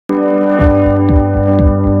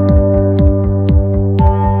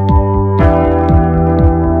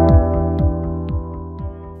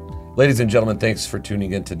Ladies and gentlemen, thanks for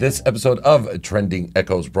tuning in to this episode of Trending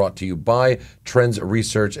Echoes, brought to you by Trends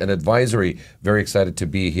Research and Advisory. Very excited to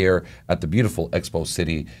be here at the beautiful Expo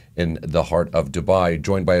City in the heart of Dubai,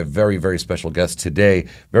 joined by a very, very special guest today.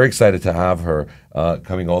 Very excited to have her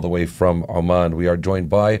coming all the way from Oman. We are joined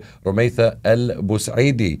by Rumaitha Al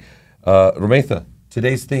Busaidi. Rumaitha,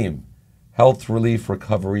 today's theme, health, relief,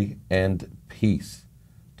 recovery, and peace.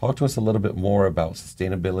 Talk to us a little bit more about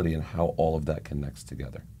sustainability and how all of that connects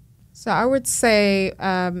together. So I would say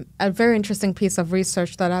a very interesting piece of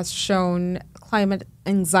research that has shown climate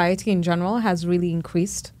anxiety in general has really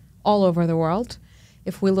increased all over the world.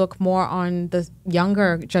 If we look more on the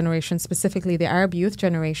younger generation, specifically the Arab youth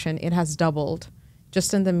generation, it has doubled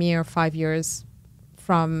just in the mere 5 years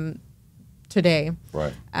from today.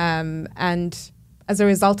 Right. And as a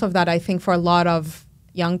result of that, I think for a lot of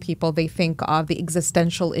young people, they think of the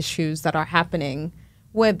existential issues that are happening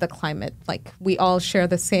with the climate. Like, we all share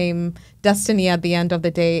the same destiny at the end of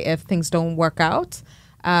the day if things don't work out.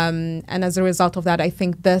 And as a result of that, I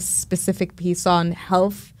think this specific piece on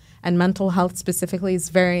health and mental health specifically is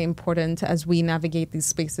very important as we navigate these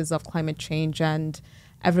spaces of climate change. And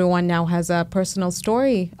everyone now has a personal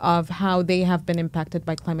story of how they have been impacted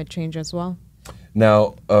by climate change as well.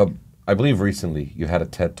 Now, I believe recently you had a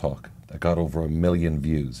TED Talk that got over 1 million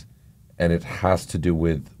views, and it has to do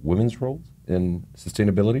with women's roles in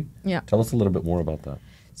sustainability. Yeah. Tell us a little bit more about that.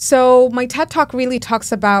 So my TED Talk really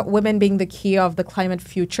talks about women being the key of the climate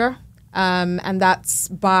future. And that's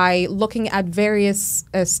by looking at various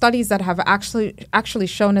studies that have actually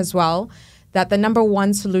shown as well that the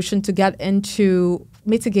 #1 solution to get into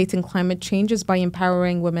mitigating climate change is by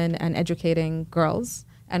empowering women and educating girls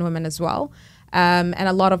and women as well. And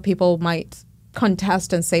a lot of people might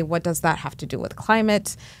contest and say, what does that have to do with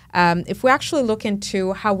climate? If we actually look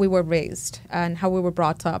into how we were raised and how we were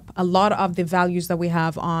brought up, a lot of the values that we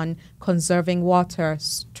have on conserving water,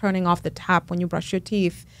 turning off the tap when you brush your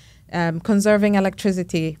teeth, conserving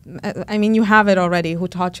electricity. I mean, you have it already. Who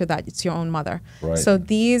taught you that? It's your own mother. Right. So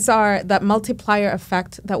these are that multiplier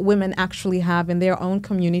effect that women actually have in their own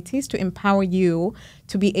communities to empower you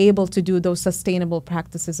to be able to do those sustainable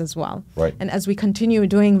practices as well. Right. And as we continue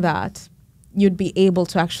doing that, you'd be able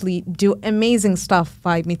to actually do amazing stuff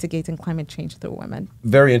by mitigating climate change through women.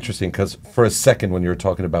 Very interesting, because for a second when you were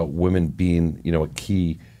talking about women being, a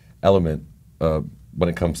key element when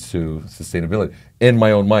it comes to sustainability, in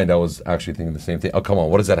my own mind I was actually thinking the same thing. Oh, come on,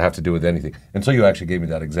 what does that have to do with anything? Until you actually gave me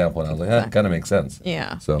that example, and I was like, that kind of makes sense.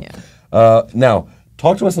 Yeah. So, yeah. Now,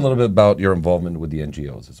 talk to us a little bit about your involvement with the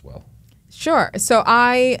NGOs as well. Sure. So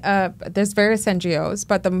there's various NGOs,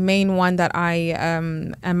 but the main one that I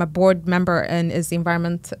am a board member in is the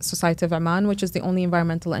Environment Society of Oman, which is the only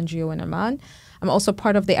environmental NGO in Oman. I'm also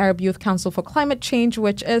part of the Arab Youth Council for Climate Change,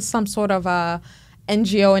 which is some sort of a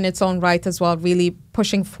NGO in its own right as well, really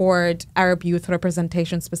pushing forward Arab youth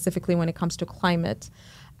representation, specifically when it comes to climate.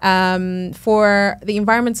 For the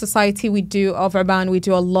Environment Society of Oman, we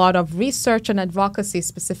do a lot of research and advocacy,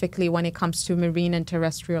 specifically when it comes to marine and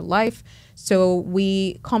terrestrial life. So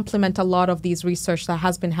we complement a lot of these research that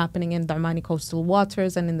has been happening in the Omani coastal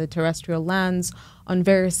waters and in the terrestrial lands on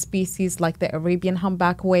various species like the Arabian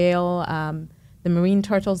humpback whale, the marine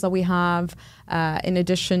turtles that we have, in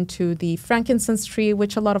addition to the frankincense tree,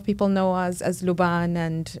 which a lot of people know as luban,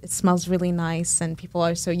 and it smells really nice and people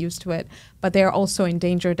are so used to it. But they're also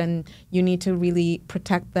endangered, and you need to really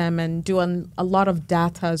protect them and do a lot of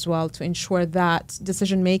data as well to ensure that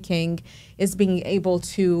decision-making is being able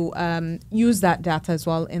to use that data as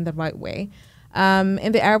well in the right way.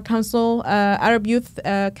 In the Arab Youth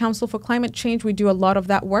Council for Climate Change, we do a lot of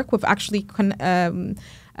that work. We've actually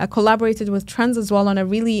collaborated with Trends as well on a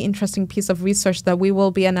really interesting piece of research that we will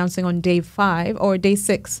be announcing on day 5 or day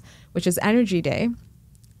 6, which is Energy Day.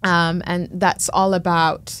 And that's all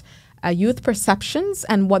about youth perceptions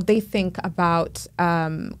and what they think about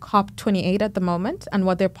Cop28 at the moment and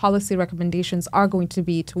what their policy recommendations are going to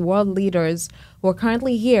be to world leaders who are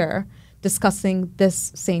currently here discussing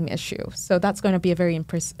this same issue. So that's going to be a very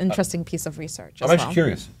interesting piece of research as I'm actually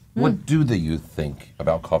curious. What do the youth think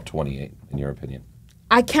about COP28, in your opinion?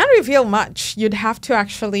 I can't reveal much. You'd have to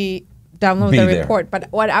actually download the report.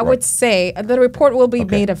 But what I would say, the report will be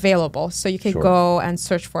made available, so you can go and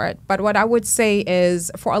search for it. But what I would say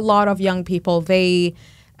is, for a lot of young people,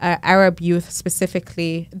 Arab youth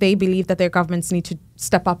specifically, they believe that their governments need to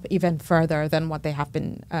step up even further than what they have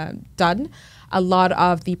been done. A lot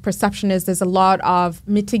of the perception is there's a lot of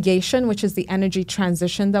mitigation, which is the energy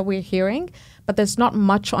transition that we're hearing, but there's not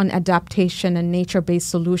much on adaptation and nature-based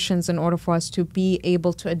solutions in order for us to be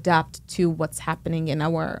able to adapt to what's happening in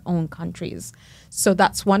our own countries. So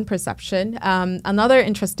that's one perception. Another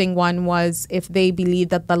interesting one was if they believe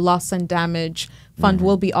that the loss and damage fund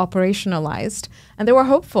will be operationalized. And they were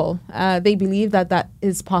hopeful. They believe that that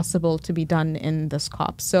is possible to be done in this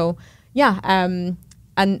COP. So yeah,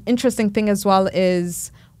 an interesting thing as well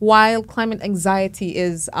is while climate anxiety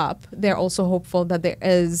is up, they're also hopeful that there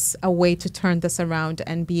is a way to turn this around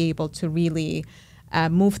and be able to really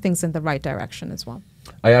move things in the right direction as well.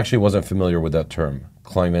 I actually wasn't familiar with that term,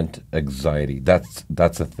 climate anxiety.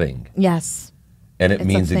 That's a thing. Yes. And it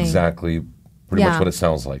means exactly pretty much Yeah. what it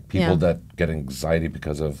sounds like. People Yeah. that get anxiety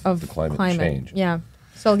because of the climate change. Yeah.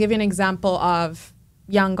 So I'll give you an example of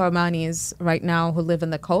young Omanis right now who live in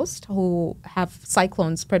the coast who have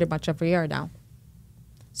cyclones pretty much every year now.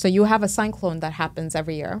 So you have a cyclone that happens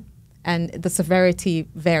every year, and the severity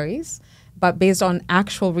varies. But based on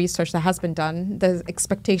actual research that has been done, the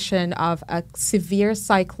expectation of a severe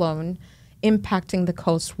cyclone impacting the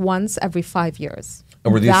coast once every 5 years.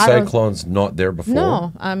 And were these cyclones not there before?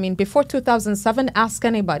 No. I mean, before 2007, ask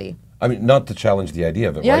anybody. I mean, not to challenge the idea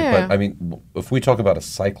of it, Yeah, right? yeah. But I mean, if we talk about a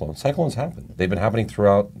cyclone, cyclones happen. They've been happening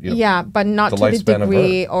throughout, Yeah, but not the to the lifespan of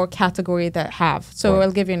degree or category that have. So Right.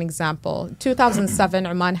 I'll give you an example. 2007,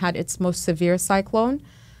 Oman had its most severe cyclone,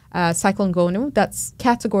 Cyclone Gonu. That's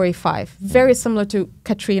category 5, very similar to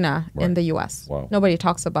Katrina in Right. the U.S. Wow. Nobody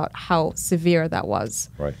talks about how severe that was.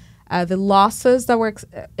 Right. The losses that were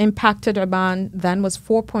impacted Oman then was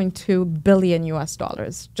 4.2 billion US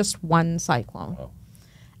dollars, just one cyclone. Wow.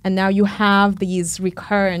 And now you have these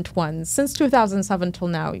recurrent ones since 2007 till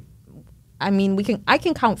now. I mean, I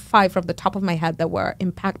can count 5 from the top of my head that were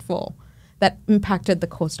impactful, that impacted the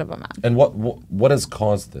coast of Oman. And what has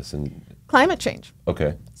caused this? And Climate change.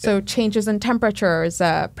 okay. So changes in temperatures,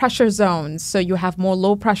 pressure zones. So you have more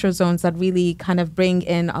low pressure zones that really kind of bring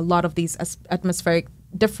in a lot of these atmospheric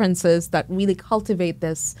differences that really cultivate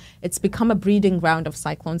this. It's become a breeding ground of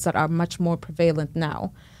cyclones that are much more prevalent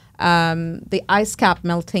now. The ice cap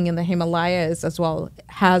melting in the Himalayas as well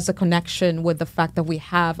has a connection with the fact that we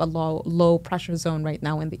have a low pressure zone right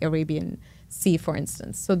now in the Arabian Sea, for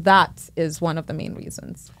instance. So that is one of the main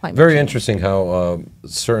reasons. Very change. interesting how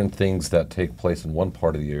certain things that take place in one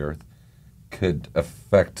part of the earth could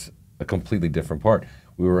affect a completely different part.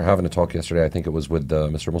 We were having a talk yesterday, I think it was with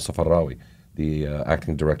Mr. Mustafa Rawi, the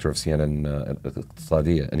acting director of CNN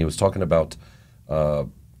Sadia, and he was talking about,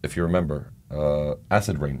 if you remember,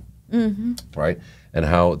 acid rain, right? And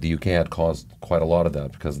how the UK had caused quite a lot of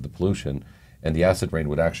that because of the pollution, and the acid rain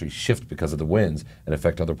would actually shift because of the winds and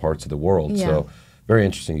affect other parts of the world. Yeah. So very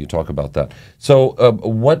interesting you talk about that. So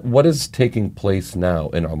what is taking place now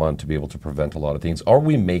in Oman to be able to prevent a lot of things? Are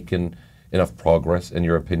we making enough progress, in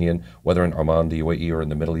your opinion, whether in Oman, the UAE, or in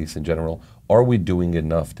the Middle East in general? Are we doing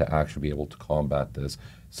enough to actually be able to combat this?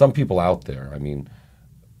 Some people out there, I mean,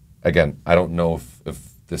 again, I don't know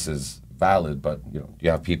if this is valid, but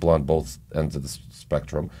you have people on both ends of the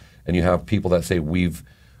spectrum, and you have people that say we've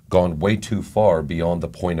gone way too far beyond the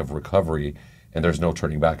point of recovery, and there's no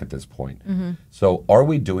turning back at this point. So are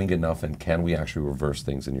we doing enough, and can we actually reverse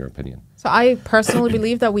things, in your opinion? So I personally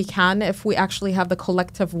believe that we can if we actually have the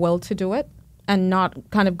collective will to do it and not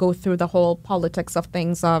kind of go through the whole politics of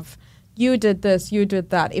things of you did this, you did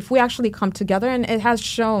that. If we actually come together, and it has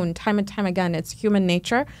shown time and time again, it's human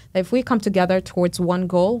nature, that if we come together towards one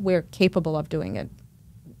goal, we're capable of doing it.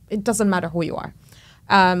 It doesn't matter who you are.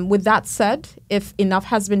 With that said, if enough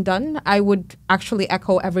has been done, I would actually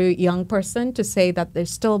echo every young person to say that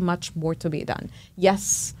there's still much more to be done.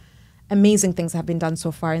 Yes, amazing things have been done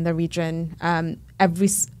so far in the region.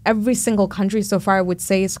 Every single country so far, I would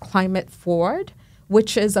say, is climate forward,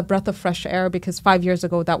 which is a breath of fresh air because 5 years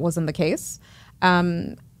ago that wasn't the case.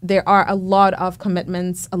 There are a lot of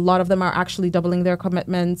commitments. A lot of them are actually doubling their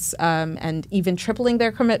commitments and even tripling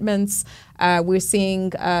their commitments. We're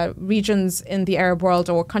seeing regions in the Arab world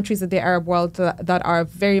or countries in the Arab world that are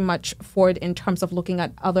very much forward in terms of looking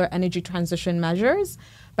at other energy transition measures.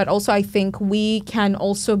 But also I think we can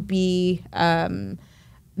also be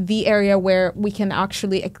the area where we can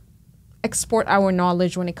actually export our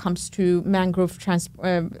knowledge when it comes to mangrove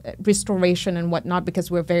restoration and whatnot,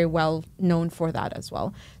 because we're very well known for that as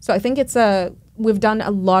well. So I think we've done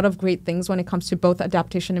a lot of great things when it comes to both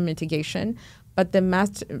adaptation and mitigation, but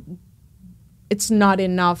it's not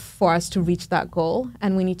enough for us to reach that goal,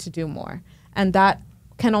 and we need to do more. And that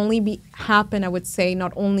can only happen, I would say,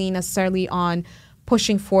 not only necessarily on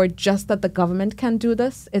pushing for just that the government can do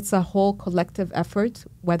this. It's a whole collective effort,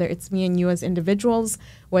 whether it's me and you as individuals,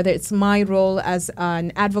 whether it's my role as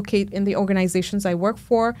an advocate in the organizations I work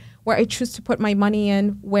for, where I choose to put my money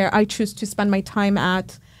in, where I choose to spend my time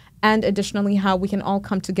at, and additionally how we can all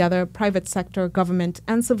come together, private sector, government,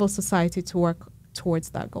 and civil society to work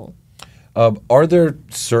towards that goal. Are there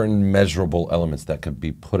certain measurable elements that could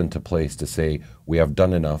be put into place to say we have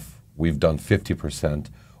done enough, we've done 50%,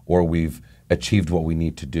 or we've achieved what we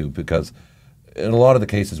need to do? Because in a lot of the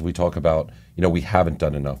cases we talk about, we haven't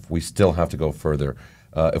done enough. We still have to go further.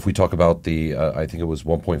 If we talk about the, I think it was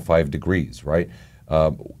 1.5 degrees, right?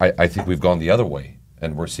 I think we've gone the other way,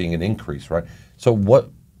 and we're seeing an increase, right? So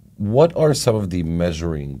what are some of the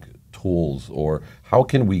measuring tools, or how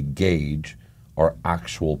can we gauge our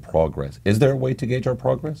actual progress? Is there a way to gauge our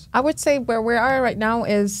progress? I would say where we are right now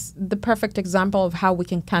is the perfect example of how we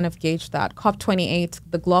can kind of gauge that. Cop28,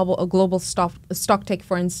 the global stock take,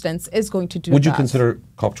 for instance, is going to do that. Would you consider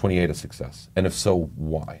Cop28 a success? And if so,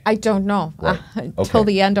 why? I don't know. Right. Till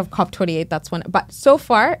the end of Cop28, that's when. But so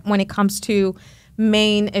far, when it comes to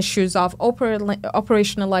main issues of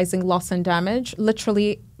operationalizing loss and damage,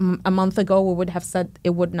 literally a month ago, we would have said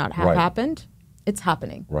it would not have happened. It's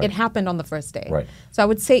happening. Right. It happened on the first day. Right. So I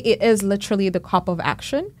would say it is literally the COP of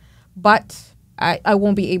action, but I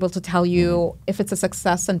won't be able to tell you if it's a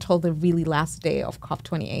success until the really last day of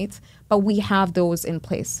COP28, but we have those in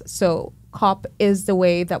place. So COP is the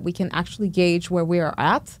way that we can actually gauge where we are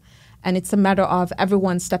at, and it's a matter of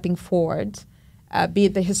everyone stepping forward, be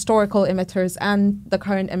it the historical emitters and the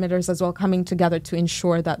current emitters as well, coming together to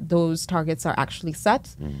ensure that those targets are actually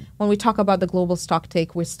set. When we talk about the global stock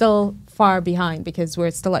take, we're still far behind because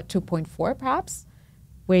we're still at 2.4 perhaps.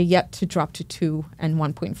 We're yet to drop to 2 and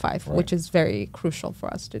 1.5, which is very crucial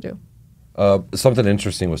for us to do. Something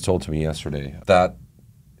interesting was told to me yesterday, that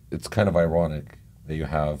it's kind of ironic that you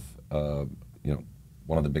have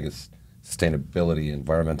one of the biggest sustainability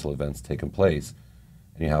environmental events taking place,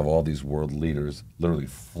 and you have all these world leaders literally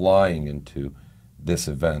flying into this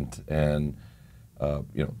event, and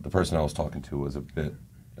the person I was talking to was a bit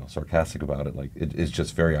sarcastic about it. Like, it is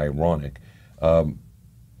just very ironic.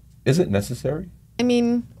 Is it necessary? I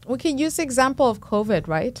mean, we could use the example of COVID,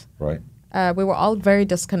 right? Right. We were all very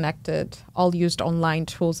disconnected, all used online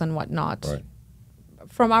tools and whatnot. Right.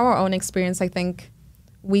 From our own experience, I think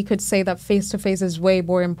we could say that face-to-face is way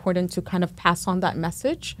more important to kind of pass on that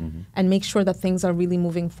message and make sure that things are really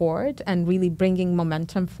moving forward and really bringing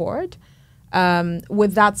momentum forward.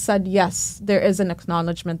 With that said, yes, there is an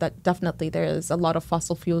acknowledgement that definitely there is a lot of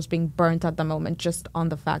fossil fuels being burnt at the moment just on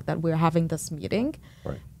the fact that we're having this meeting.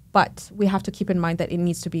 Right. But we have to keep in mind that it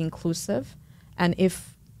needs to be inclusive. And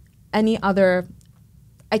if any other,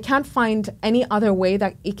 I can't find any other way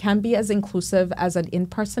that it can be as inclusive as an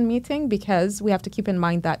in-person meeting, because we have to keep in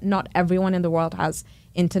mind that not everyone in the world has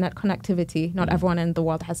internet connectivity, not everyone in the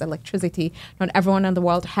world has electricity, not everyone in the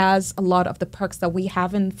world has a lot of the perks that we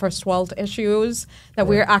have in first world issues, that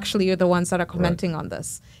we're actually the ones that are commenting on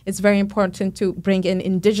this. It's very important to bring in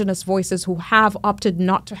indigenous voices who have opted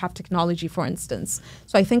not to have technology, for instance.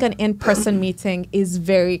 So I think an in-person meeting is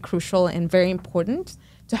very crucial and very important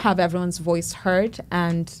to have everyone's voice heard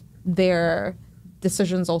and their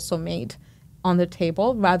decisions also made on the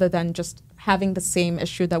table, rather than just having the same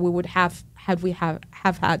issue that we would have had we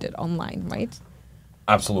have had it online, right?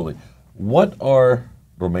 Absolutely. What are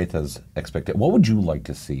Rumaitha's expectations? What would you like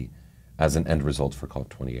to see as an end result for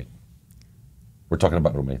COP28? We're talking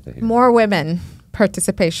about Rumaitha here. More women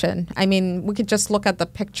participation. I mean, we could just look at the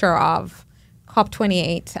picture of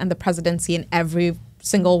COP28 and the presidency in every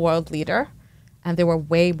single world leader, and there were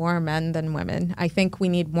way more men than women. I think we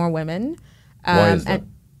need more women. Why is that?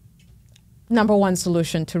 And number one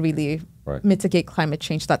solution to really mitigate climate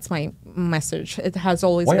change. That's my message. It has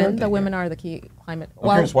always been that women are the key climate. I'm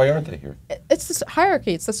curious, why aren't they here? It's this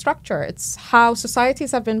hierarchy. It's the structure. It's how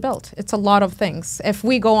societies have been built. It's a lot of things. If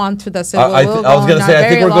we go on to this, I was going to say, I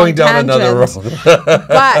think we're going down another road.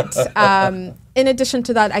 But in addition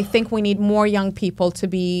to that, I think we need more young people to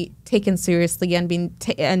be taken seriously and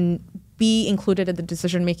be included at the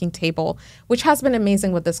decision-making table, which has been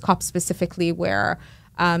amazing with this COP specifically, where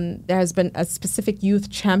there has been a specific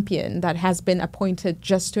youth champion that has been appointed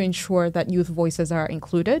just to ensure that youth voices are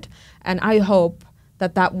included. And I hope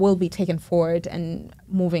that that will be taken forward and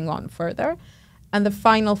moving on further. And the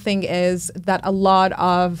final thing is that a lot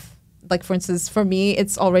of, like, for instance, for me,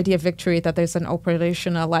 it's already a victory that there's an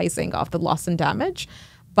operationalizing of the loss and damage.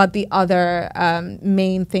 But the other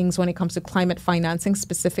main things when it comes to climate financing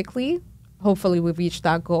specifically, hopefully we've reached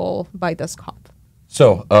that goal by this COP.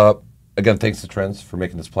 So, again, thanks to Trends for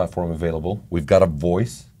making this platform available. We've got a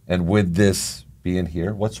voice, and with this being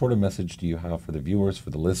here. What sort of message do you have for the viewers, for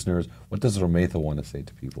the listeners? What does Rumaitha want to say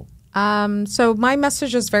to people? So my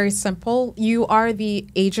message is very simple. You are the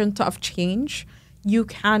agent of change. You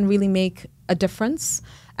can really make a difference.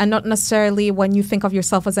 And not necessarily when you think of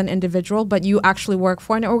yourself as an individual, but you actually work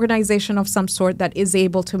for an organization of some sort that is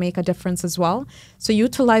able to make a difference as well. So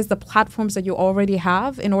utilize the platforms that you already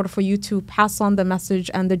have in order for you to pass on the message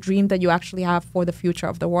and the dream that you actually have for the future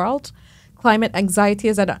of the world. Climate anxiety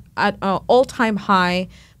is at an all-time high.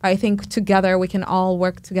 I think together we can all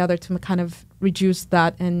work together to kind of reduce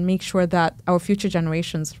that and make sure that our future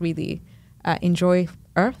generations really enjoy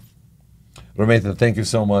Earth. Rumaitha, thank you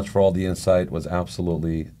so much for all the insight. It was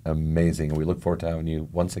absolutely amazing. And we look forward to having you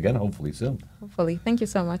once again, hopefully soon. Hopefully. Thank you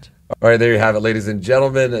so much. All right, there you have it, ladies and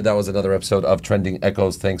gentlemen. That was another episode of Trending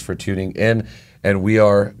Echoes. Thanks for tuning in. And we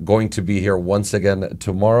are going to be here once again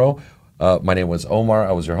tomorrow. My name was Omar.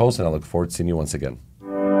 I was your host, and I look forward to seeing you once again.